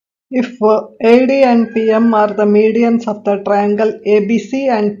If AD and PM are the medians of the triangle ABC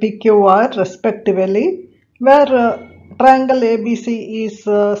and PQR respectively, where triangle ABC is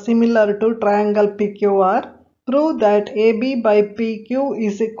similar to triangle PQR, prove that AB by PQ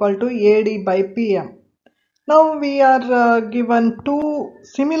is equal to AD by PM. Now we are given two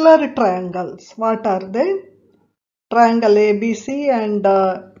similar triangles. What are they? Triangle ABC and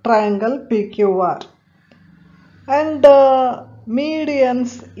triangle PQR. And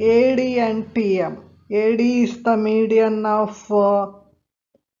medians AD and PM. AD is the median of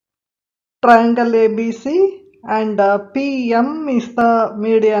triangle ABC and PM is the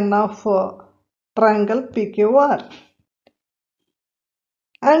median of triangle PQR.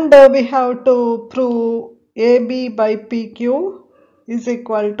 And we have to prove AB by PQ is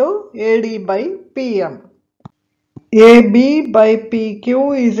equal to AD by PM. AB by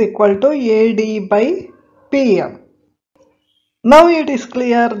PQ is equal to AD by PM. Now it is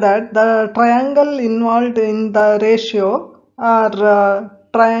clear that the triangle involved in the ratio are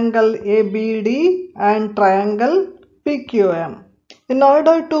triangle ABD and triangle PQM. In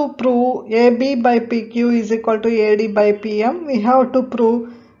order to prove AB by PQ is equal to AD by PM, we have to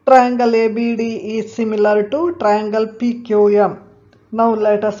prove triangle ABD is similar to triangle PQM. Now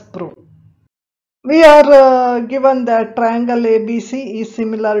let us prove. We are given that triangle ABC is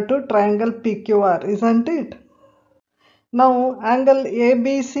similar to triangle PQR, isn't it? Now angle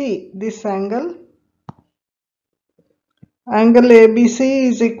ABC, this angle ABC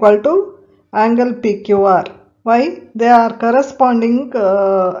is equal to angle PQR. Why? They are corresponding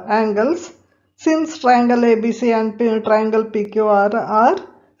angles, since triangle ABC and triangle PQR are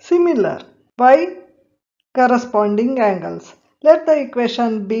similar. Why? Corresponding angles. Let the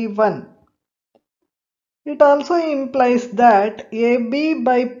equation be 1. It also implies that AB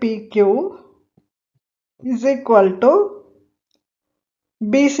by PQ is equal to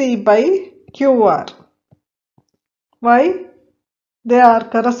BC by QR. Why? They are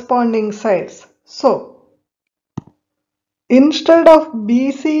corresponding sides. So, instead of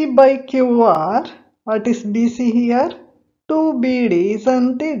BC by QR, what is BC here? 2BD,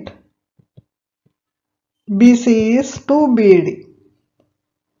 isn't it? BC is 2BD.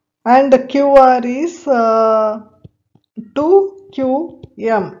 And QR is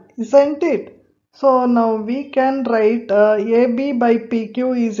 2QM, isn't it? So now we can write AB by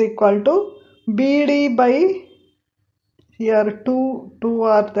PQ is equal to BD by, here 2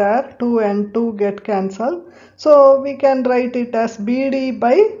 are there, 2 and 2 get cancelled. So we can write it as BD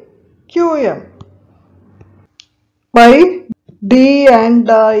by QM. Why? D and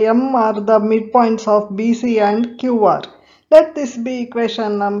M are the midpoints of BC and QR. Let this be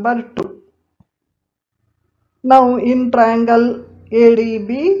equation number 2. Now in triangle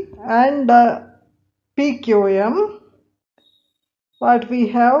ADB and PQM, what we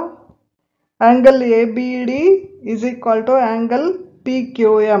have? Angle ABD is equal to angle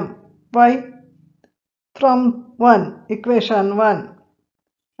PQM. Why? From 1, equation 1.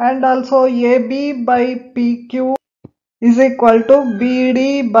 And also AB by PQ is equal to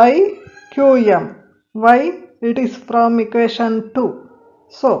BD by QM. Why? It is from equation 2.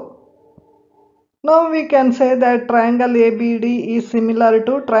 So, now we can say that triangle ABD is similar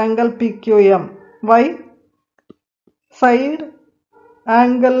to triangle PQM. Why? Side,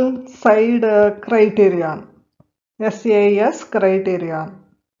 angle, side criterion. SAS criterion.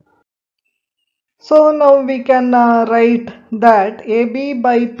 So now we can write that AB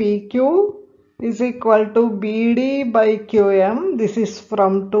by PQ is equal to BD by QM. This is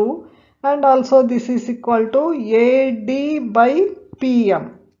from 2. And also this is equal to AD by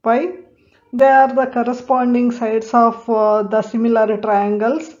PM. Why? They are the corresponding sides of the similar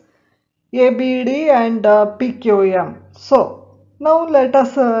triangles ABD and PQM. So now let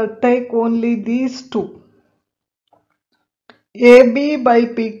us take only these two. AB by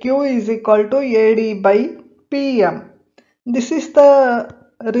PQ is equal to AD by PM. This is the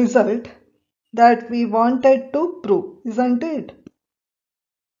result that we wanted to prove, isn't it?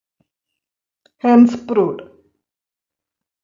 Hence proved.